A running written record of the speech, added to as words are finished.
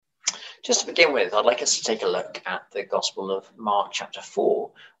Just to begin with, I'd like us to take a look at the Gospel of Mark chapter 4,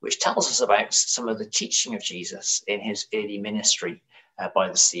 which tells us about some of the teaching of Jesus in his early ministry by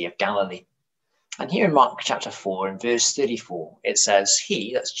the Sea of Galilee. And here in Mark chapter 4, in verse 34, it says,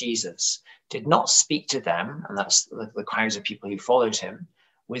 he, that's Jesus, did not speak to them, and that's the crowds of people who followed him,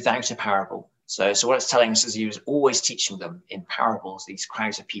 without a parable. So what it's telling us is he was always teaching them in parables, these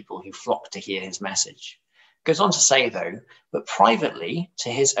crowds of people who flocked to hear his message. Goes on to say, though, but privately to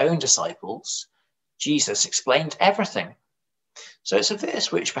his own disciples, Jesus explained everything. So it's a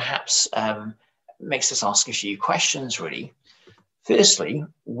verse which perhaps makes us ask a few questions, really. Firstly,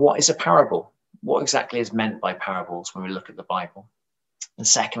 what is a parable? What exactly is meant by parables when we look at the Bible? And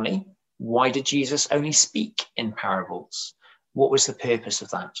secondly, why did Jesus only speak in parables? What was the purpose of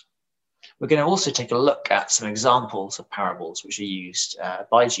that? We're going to also take a look at some examples of parables which are used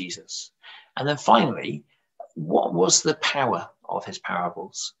by Jesus. And then finally, what was the power of his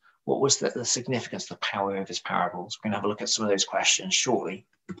parables? What was the significance, the power of his parables? We're going to have a look at some of those questions shortly.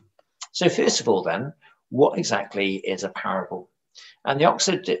 So first of all then, what exactly is a parable? And the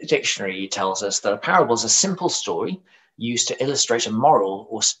Oxford Dictionary tells us that a parable is a simple story used to illustrate a moral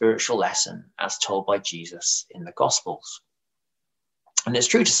or spiritual lesson as told by Jesus in the Gospels. And it's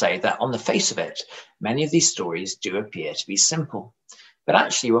true to say that on the face of it, many of these stories do appear to be simple. But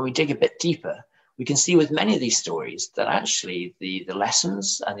actually, when we dig a bit deeper, we can see with many of these stories that actually the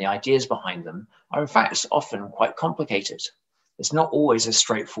lessons and the ideas behind them are in fact often quite complicated. It's not always as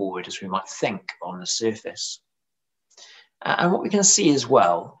straightforward as we might think on the surface. And what we can see as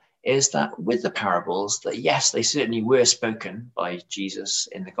well is that with the parables, that yes, they certainly were spoken by Jesus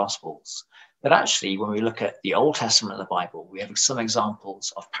in the Gospels, but actually when we look at the Old Testament of the Bible, we have some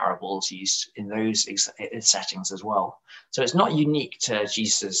examples of parables used in those settings as well. So it's not unique to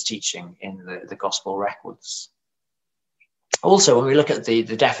Jesus' teaching in the Gospel records. Also, when we look at the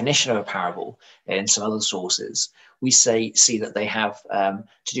definition of a parable in some other sources, we see that they have to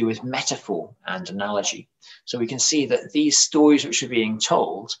do with metaphor and analogy. So we can see that these stories which are being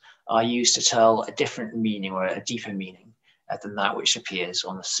told are used to tell a different meaning or a deeper meaning than that which appears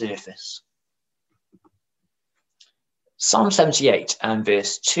on the surface. Psalm 78 and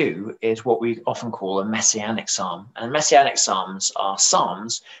verse 2 is what we often call a messianic psalm. And messianic psalms are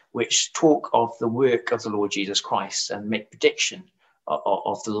psalms which talk of the work of the Lord Jesus Christ and make prediction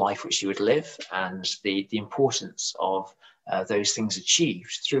of the life which he would live and the importance of those things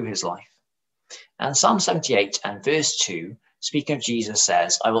achieved through his life. And Psalm 78 and verse 2, speaking of Jesus,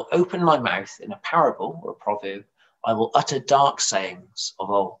 says, I will open my mouth in a parable or a proverb. I will utter dark sayings of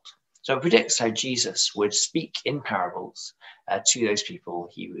old. So it predicts how Jesus would speak in parables to those people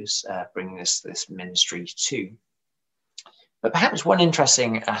he was bringing this ministry to. But perhaps one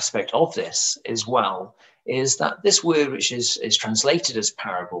interesting aspect of this as well is that this word, which is translated as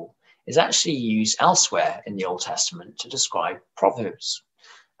parable, is actually used elsewhere in the Old Testament to describe proverbs.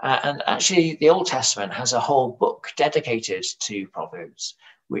 And actually, the Old Testament has a whole book dedicated to proverbs,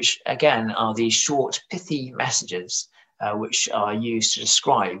 which again are these short, pithy messages which are used to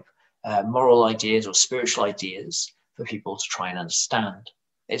describe moral ideas or spiritual ideas for people to try and understand.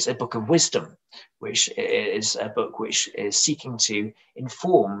 It's a book of wisdom, which is a book which is seeking to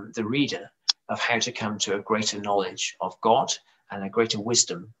inform the reader of how to come to a greater knowledge of God and a greater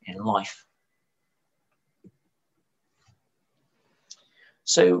wisdom in life.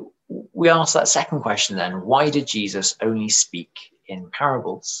 So we ask that second question then, why did Jesus only speak in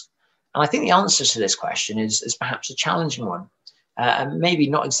parables? And I think the answer to this question is perhaps a challenging one. And maybe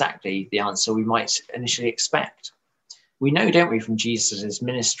not exactly the answer we might initially expect. We know, don't we, from Jesus'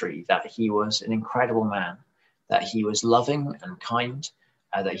 ministry that he was an incredible man, that he was loving and kind,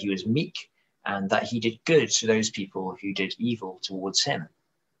 that he was meek, and that he did good to those people who did evil towards him.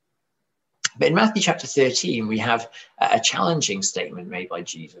 But in Matthew chapter 13, we have a challenging statement made by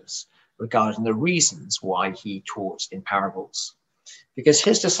Jesus regarding the reasons why he taught in parables. Because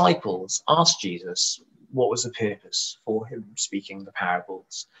his disciples asked Jesus what was the purpose for him speaking the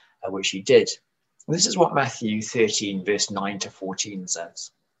parables, which he did. And this is what Matthew 13, verse 9 to 14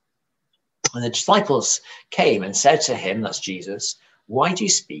 says. And the disciples came and said to him, that's Jesus, why do you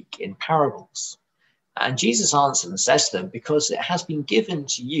speak in parables? And Jesus answered and says to them, because it has been given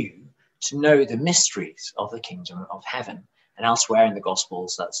to you to know the mysteries of the kingdom of heaven. And elsewhere in the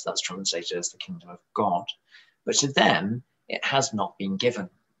Gospels, that's translated as the kingdom of God. But to them, it has not been given.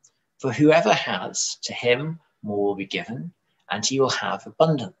 For whoever has, to him more will be given, and he will have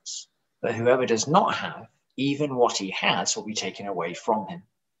abundance. But whoever does not have, even what he has will be taken away from him.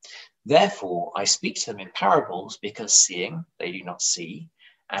 Therefore, I speak to them in parables, because seeing they do not see,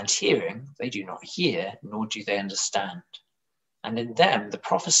 and hearing they do not hear, nor do they understand. And in them, the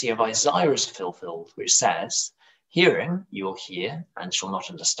prophecy of Isaiah is fulfilled, which says, hearing you will hear and shall not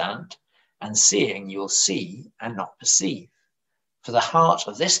understand, and seeing you will see and not perceive. For the heart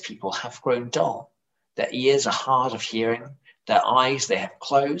of this people hath grown dull. Their ears are hard of hearing, their eyes they have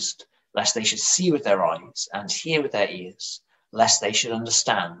closed, lest they should see with their eyes and hear with their ears, lest they should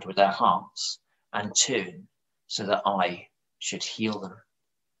understand with their hearts and turn, so that I should heal them.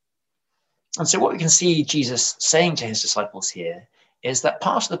 And so what we can see Jesus saying to his disciples here is that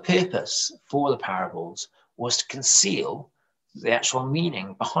part of the purpose for the parables was to conceal the actual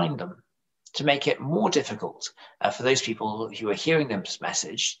meaning behind them, to make it more difficult for those people who are hearing this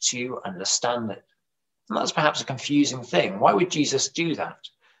message to understand it. And that's perhaps a confusing thing. Why would Jesus do that?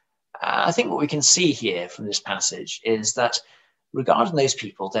 I think what we can see here from this passage is that regarding those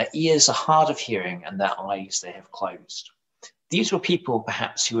people, their ears are hard of hearing and their eyes they have closed. These were people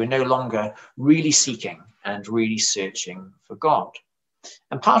perhaps who were no longer really seeking and really searching for God.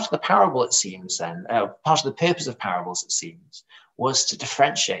 And part of the parable, it seems then, part of the purpose of parables, it seems, was to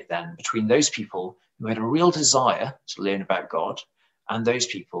differentiate then between those people who had a real desire to learn about God and those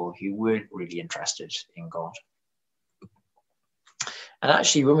people who weren't really interested in God. And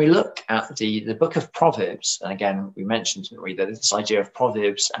actually, when we look at the book of Proverbs, and again, we mentioned, didn't we, that this idea of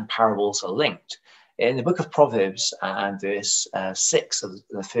Proverbs and parables are linked. In the book of Proverbs and verse 6 of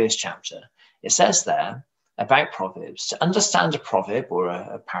the first chapter, it says there about Proverbs, to understand a proverb or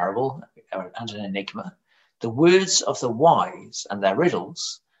a parable and an enigma, the words of the wise and their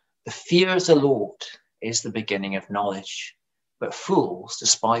riddles, the fear of the Lord is the beginning of knowledge, but fools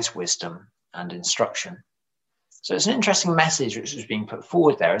despise wisdom and instruction. So it's an interesting message which is being put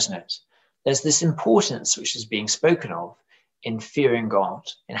forward there, isn't it? There's this importance which is being spoken of in fearing God,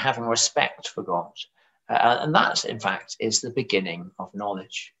 in having respect for God. And that, in fact, is the beginning of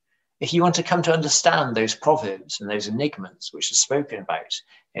knowledge. If you want to come to understand those proverbs and those enigmas which are spoken about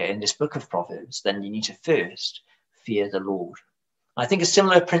in this book of Proverbs, then you need to first fear the Lord. I think a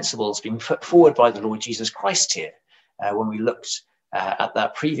similar principle is being put forward by the Lord Jesus Christ here when we looked at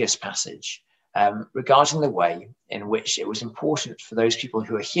that previous passage regarding the way in which it was important for those people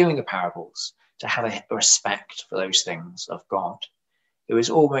who are hearing the parables to have a respect for those things of God. It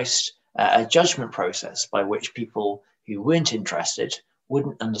was almost a judgment process by which people who weren't interested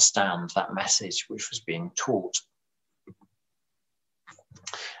wouldn't understand that message which was being taught.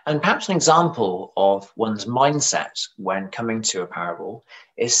 And perhaps an example of one's mindset when coming to a parable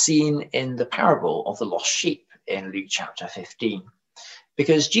is seen in the parable of the lost sheep in Luke chapter 15.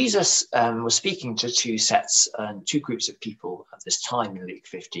 Because Jesus was speaking to two groups of people at this time in Luke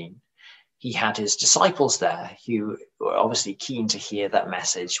 15. He had his disciples there who were obviously keen to hear that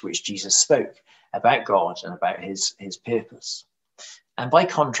message which Jesus spoke about God and about his purpose. And by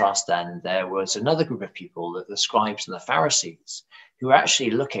contrast then, there was another group of people, the scribes and the Pharisees, who were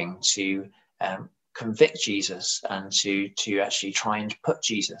actually looking to convict Jesus and to actually try and put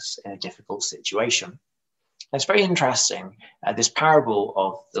Jesus in a difficult situation. It's very interesting, this parable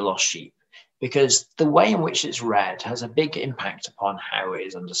of the lost sheep, because the way in which it's read has a big impact upon how it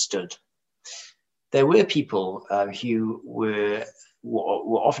is understood. There were people who were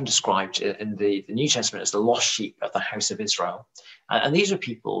often described in the New Testament as the lost sheep of the house of Israel. And these were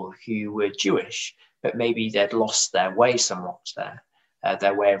people who were Jewish, but maybe they'd lost their way somewhat there.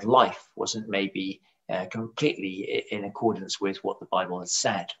 Their way of life wasn't maybe completely in accordance with what the Bible had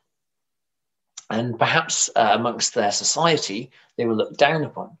said. And perhaps amongst their society, they were looked down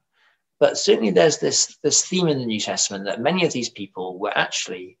upon. But certainly there's this theme in the New Testament that many of these people were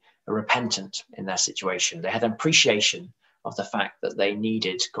actually repentant in their situation. They had an appreciation of the fact that they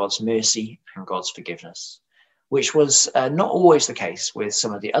needed God's mercy and God's forgiveness, which was not always the case with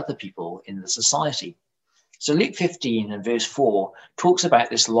some of the other people in the society. So Luke 15 and verse 4 talks about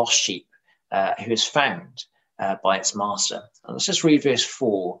this lost sheep who is found by its master. And let's just read verse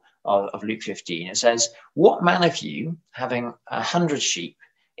 4 of Luke 15. It says, "What man of you, having 100 sheep,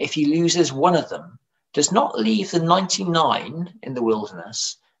 if he loses one of them, does not leave the 99 in the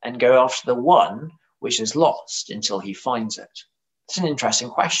wilderness and go after the one which is lost until he finds it?" It's an interesting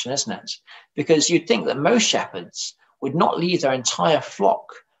question, isn't it? Because you'd think that most shepherds would not leave their entire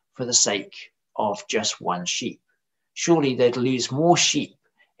flock for the sake of just one sheep. Surely they'd lose more sheep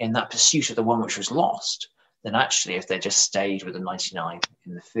in that pursuit of the one which was lost than actually if they just stayed with the 99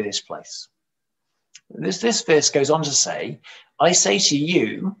 in the first place. This verse goes on to say, "I say to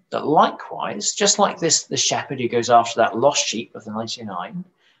you that likewise, just like the shepherd who goes after that lost sheep of the 99,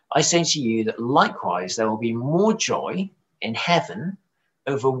 I say to you that likewise there will be more joy in heaven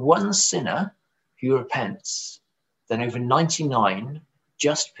over one sinner who repents than over 99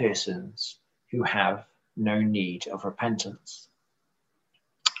 just persons who have no need of repentance."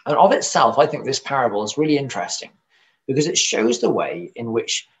 And of itself, I think this parable is really interesting because it shows the way in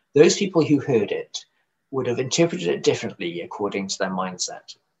which those people who heard it would have interpreted it differently according to their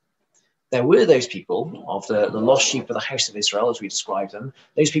mindset. There were those people of the lost sheep of the house of Israel, as we describe them,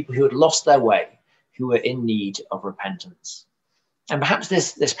 those people who had lost their way, who were in need of repentance. And perhaps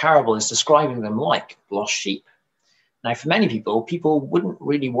this parable is describing them like lost sheep. Now, for many people, people wouldn't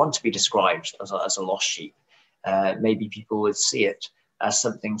really want to be described as a lost sheep. Maybe people would see it as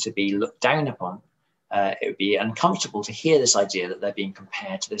something to be looked down upon. It would be uncomfortable to hear this idea that they're being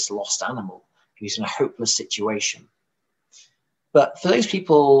compared to this lost animal who's in a hopeless situation. But for those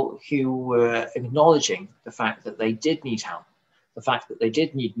people who were acknowledging the fact that they did need help, the fact that they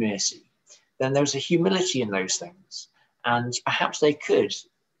did need mercy, then there was a humility in those things. And perhaps they could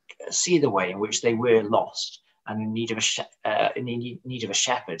see the way in which they were lost and in need of a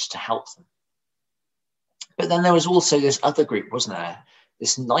shepherd to help them. But then there was also this other group, wasn't there?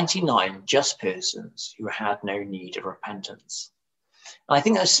 This 99 just persons who had no need of repentance. And I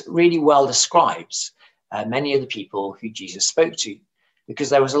think that's really well describes many of the people who Jesus spoke to, because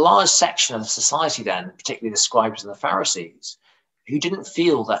there was a large section of society then, particularly the scribes and the Pharisees, who didn't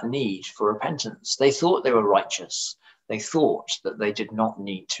feel that need for repentance. They thought they were righteous. They thought that they did not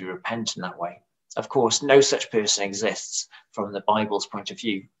need to repent in that way. Of course, no such person exists from the Bible's point of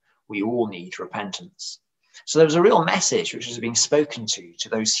view. We all need repentance. So there was a real message which was being spoken to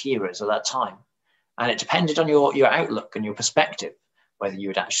those hearers at that time. And it depended on your outlook and your perspective, whether you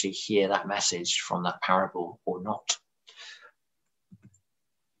would actually hear that message from that parable or not.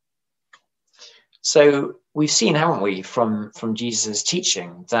 So we've seen, haven't we, from Jesus'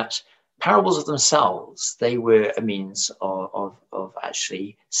 teaching, that parables of themselves, they were a means of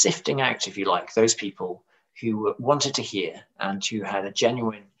actually sifting out, if you like, those people who wanted to hear and who had a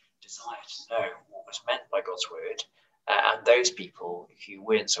genuine desire to know what was meant by God's word, and those people who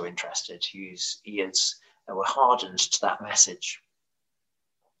weren't so interested, whose ears were hardened to that message.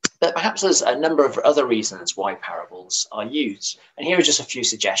 But perhaps there's a number of other reasons why parables are used. And here are just a few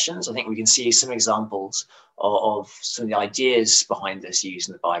suggestions. I think we can see some examples of some of the ideas behind this use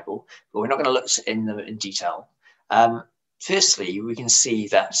in the Bible, but we're not going to look in them in detail. Firstly, we can see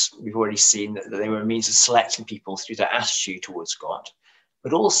that we've already seen that they were a means of selecting people through their attitude towards God,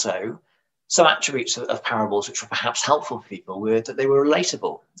 but also some attributes of parables which were perhaps helpful for people were that they were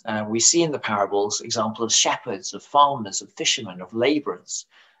relatable. We see in the parables examples of shepherds, of farmers, of fishermen, of laborers.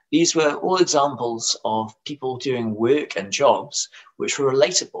 These were all examples of people doing work and jobs which were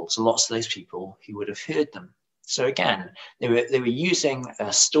relatable to lots of those people who would have heard them. So again, they were using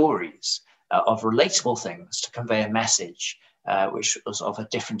stories of relatable things to convey a message which was of a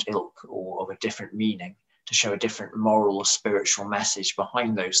different ilk or of a different meaning, to show a different moral or spiritual message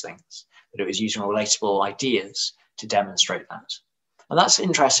behind those things. But it was using relatable ideas to demonstrate that. And that's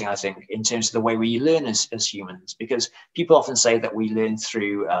interesting, I think, in terms of the way we learn as humans, because people often say that we learn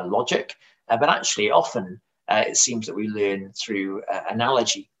through logic, but actually often it seems that we learn through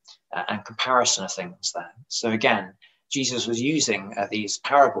analogy and comparison of things there. So again, Jesus was using these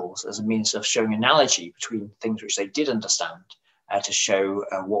parables as a means of showing analogy between things which they did understand to show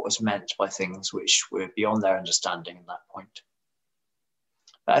what was meant by things which were beyond their understanding at that point.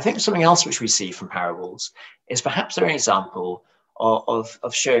 I think something else which we see from parables is perhaps they're an example of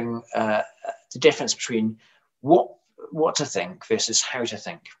showing the difference between what to think versus how to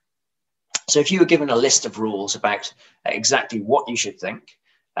think. So if you were given a list of rules about exactly what you should think,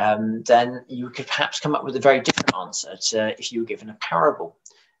 then you could perhaps come up with a very different answer to if you were given a parable.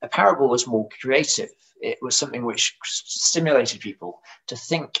 A parable was more creative. It was something which stimulated people to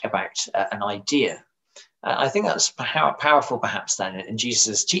think about an idea. I think that's powerful perhaps then in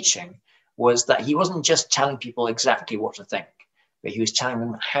Jesus' teaching, was that he wasn't just telling people exactly what to think, but he was telling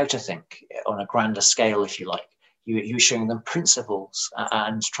them how to think on a grander scale, if you like. He was showing them principles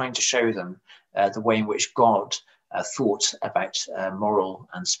and trying to show them the way in which God thought about moral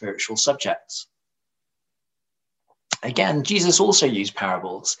and spiritual subjects. Again, Jesus also used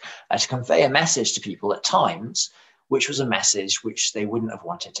parables to convey a message to people at times, which was a message which they wouldn't have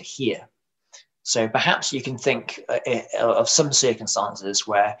wanted to hear. So perhaps you can think of some circumstances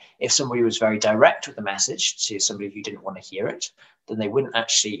where if somebody was very direct with the message to somebody who didn't want to hear it, then they wouldn't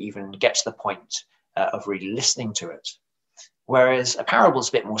actually even get to the point of really listening to it. Whereas a parable is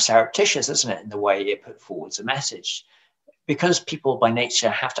a bit more surreptitious, isn't it, in the way it put forwards a message. Because people by nature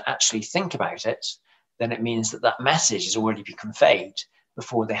have to actually think about it, then it means that that message has already been conveyed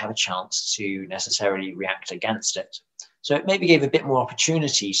before they have a chance to necessarily react against it. So it maybe gave a bit more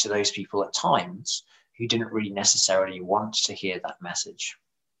opportunity to those people at times who didn't really necessarily want to hear that message.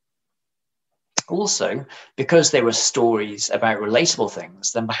 Also, because they were stories about relatable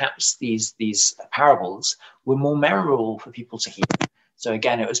things, then perhaps these parables were more memorable for people to hear. So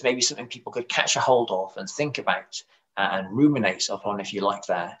again, it was maybe something people could catch a hold of and think about and ruminate upon, if you like,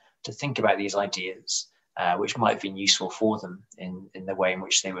 there, to think about these ideas, which might have been useful for them in the way in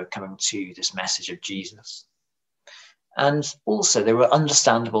which they were coming to this message of Jesus. And also, they were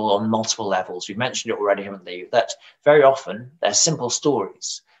understandable on multiple levels. We've mentioned it already, haven't we? That very often they're simple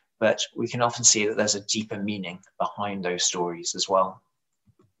stories, but we can often see that there's a deeper meaning behind those stories as well.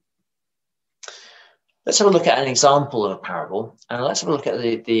 Let's have a look at an example of a parable, and let's have a look at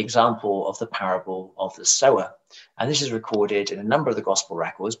the example of the parable of the sower. And this is recorded in a number of the gospel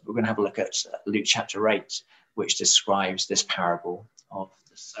records, but we're going to have a look at Luke chapter 8, which describes this parable of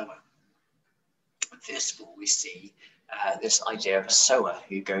the sower. First of all, we see this idea of a sower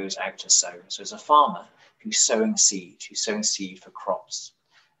who goes out to sow. So it's a farmer who's sowing seed for crops.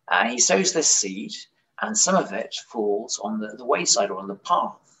 He sows this seed, and some of it falls on the wayside or on the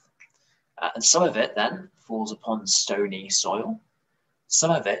path. And some of it then falls upon stony soil.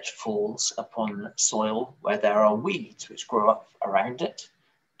 Some of it falls upon soil where there are weeds which grow up around it.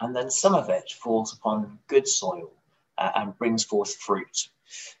 And then some of it falls upon good soil and brings forth fruit.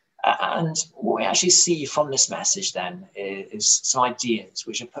 And what we actually see from this message then is some ideas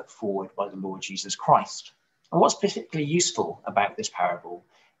which are put forward by the Lord Jesus Christ. And what's particularly useful about this parable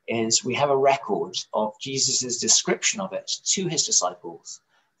is we have a record of Jesus's description of it to his disciples,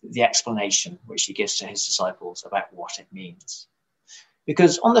 the explanation which he gives to his disciples about what it means.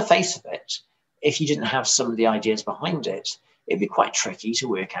 Because on the face of it, if you didn't have some of the ideas behind it, it'd be quite tricky to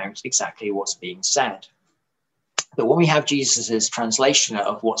work out exactly what's being said. But when we have Jesus's translation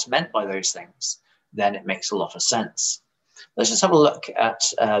of what's meant by those things, then it makes a lot of sense. Let's just have a look at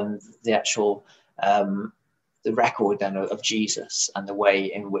the actual the record then of Jesus and the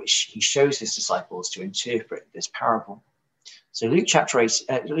way in which he shows his disciples to interpret this parable. So Luke chapter 8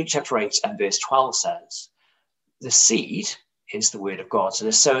 and verse 12 says, the seed is the word of God. So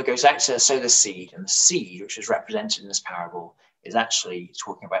the sower goes out to sow the seed, and the seed, which is represented in this parable, is actually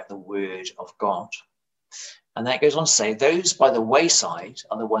talking about the word of God. And then it goes on to say, those by the wayside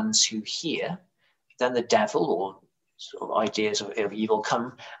are the ones who hear, then the devil or sort of ideas of evil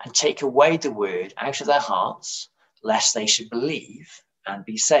come and take away the word out of their hearts, lest they should believe and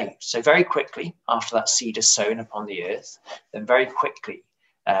be saved. So very quickly, after that seed is sown upon the earth, then very quickly,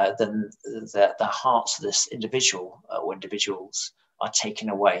 then the hearts of this individual or individuals are taken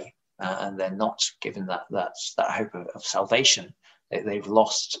away, and they're not given that hope of salvation. They've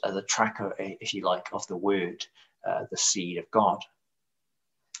lost the track, if you like, of the word, the seed of God.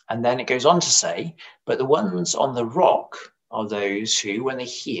 And then it goes on to say, but the ones on the rock are those who, when they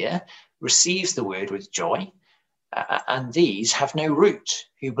hear, receive the word with joy, and these have no root,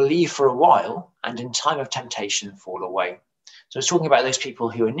 who believe for a while, and in time of temptation fall away. So it's talking about those people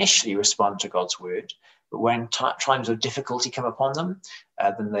who initially respond to God's word, but when times of difficulty come upon them,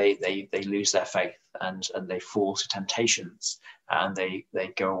 then they lose their faith and they fall to temptations, and they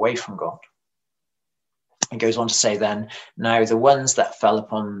go away from God. It goes on to say then, now the ones that fell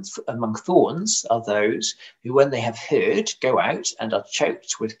among thorns are those who, when they have heard, go out and are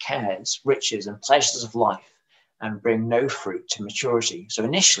choked with cares, riches, and pleasures of life, and bring no fruit to maturity. So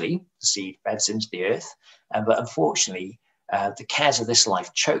initially, the seed beds into the earth, but unfortunately, the cares of this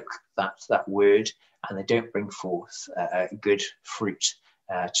life choke that word, and they don't bring forth good fruit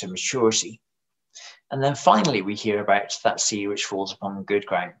to maturity. And then finally, we hear about that seed which falls upon good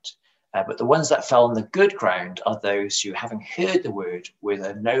ground. But the ones that fell on the good ground are those who, having heard the word with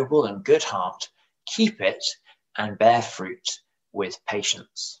a noble and good heart, keep it and bear fruit with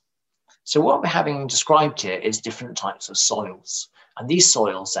patience. So what we're having described here is different types of soils. And these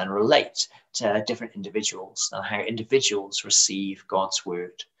soils then relate to different individuals and how individuals receive God's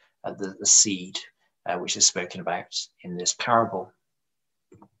word, the seed, which is spoken about in this parable.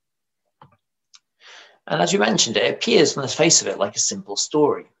 And as you mentioned, it appears on the face of it like a simple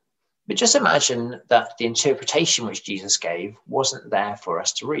story. But just imagine that the interpretation which Jesus gave wasn't there for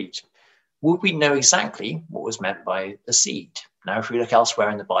us to read. Would we know exactly what was meant by the seed? Now, if we look elsewhere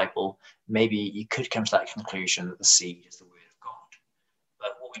in the Bible, maybe you could come to that conclusion that the seed is the word of God.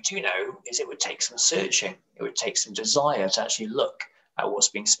 But what we do know is it would take some searching. It would take some desire to actually look at what's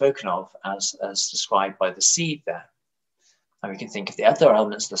being spoken of as described by the seed there. And we can think of the other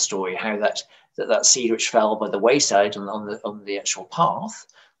elements of the story, how that seed which fell by the wayside on the actual path,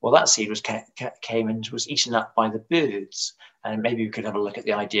 well, that seed came and was eaten up by the birds. And maybe we could have a look at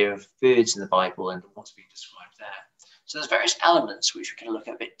the idea of birds in the Bible and what's being described there. So there's various elements which we can look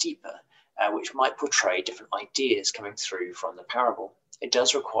at a bit deeper, which might portray different ideas coming through from the parable. it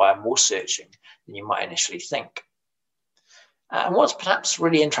does require more searching than you might initially think. And what's perhaps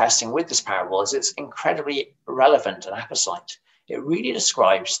really interesting with this parable is it's incredibly relevant and apposite. It really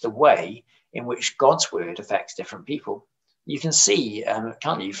describes the way in which God's word affects different people. You can see,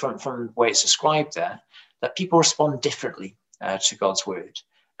 can't you, from the way it's described there, that people respond differently to God's word.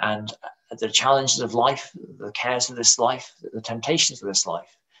 And the challenges of life, the cares of this life, the temptations of this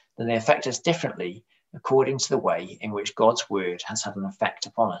life, then they affect us differently according to the way in which God's word has had an effect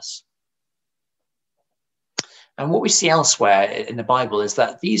upon us. And what we see elsewhere in the Bible is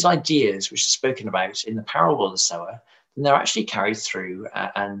that these ideas which are spoken about in the parable of the sower, then they're actually carried through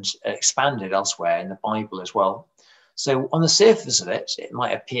and expanded elsewhere in the Bible as well. So on the surface of it, it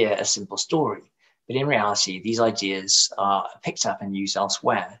might appear a simple story, but in reality, these ideas are picked up and used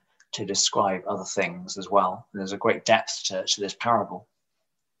elsewhere to describe other things as well. And there's a great depth to this parable.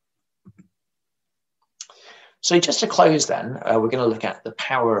 So just to close then, we're going to look at the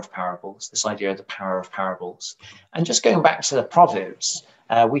power of parables, this idea of the power of parables. And just going back to the Proverbs,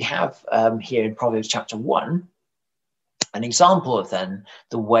 we have here in Proverbs chapter 1, an example of then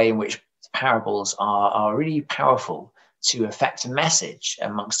the way in which parables are really powerful to affect a message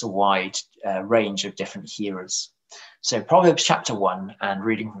amongst a wide range of different hearers. So Proverbs chapter 1, and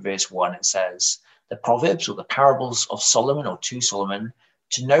reading from verse 1, it says, "The Proverbs, or the parables of Solomon, or to Solomon,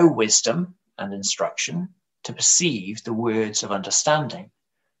 to know wisdom and instruction, to perceive the words of understanding,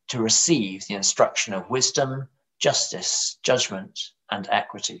 to receive the instruction of wisdom, justice, judgment, and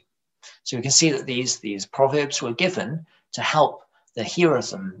equity." So we can see that these proverbs were given to help the hearer of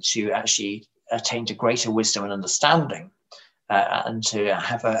them to actually attain to greater wisdom and understanding, and to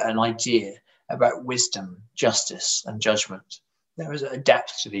have an idea about wisdom, justice, and judgment. There is a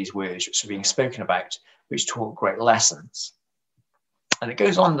depth to these words which are being spoken about, which taught great lessons. And it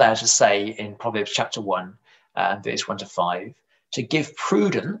goes on there to say in Proverbs chapter 1, verse 1 to 5, to give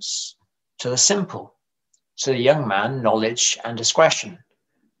prudence to the simple, to the young man knowledge and discretion.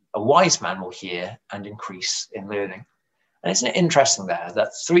 A wise man will hear and increase in learning. And isn't it interesting there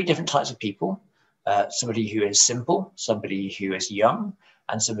that three different types of people, somebody who is simple, somebody who is young,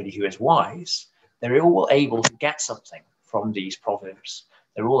 and somebody who is wise, they're all able to get something from these proverbs.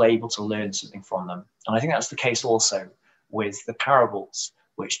 They're all able to learn something from them. And I think that's the case also with the parables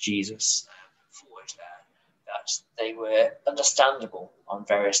which Jesus forwarded there, that they were understandable on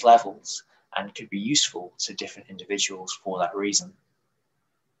various levels and could be useful to different individuals for that reason.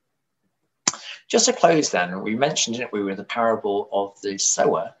 Just to close then, we mentioned, didn't we, with the parable of the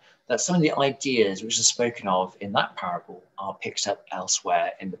sower, that some of the ideas which are spoken of in that parable are picked up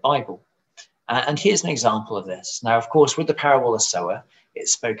elsewhere in the Bible. And here's an example of this. Now, of course, with the parable of the sower, it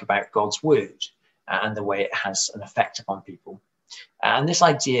spoke about God's word and the way it has an effect upon people. And this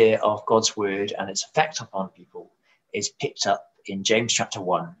idea of God's word and its effect upon people is picked up in James chapter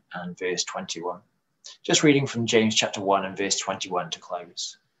 1 and verse 21. Just reading from James chapter 1 and verse 21 to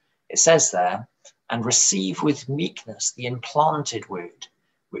close. It says there, "And receive with meekness the implanted word,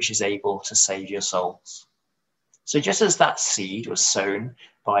 which is able to save your souls." So just as that seed was sown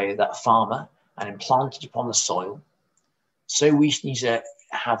by that farmer and implanted upon the soil, so we need to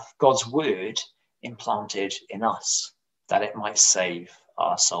have God's word implanted in us, that it might save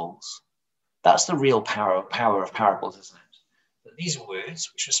our souls. That's the real power of parables, isn't it? That these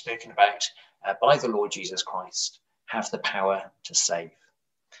words, which are spoken about by the Lord Jesus Christ, have the power to save.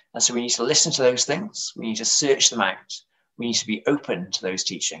 And so we need to listen to those things. We need to search them out. We need to be open to those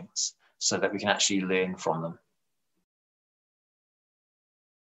teachings so that we can actually learn from them.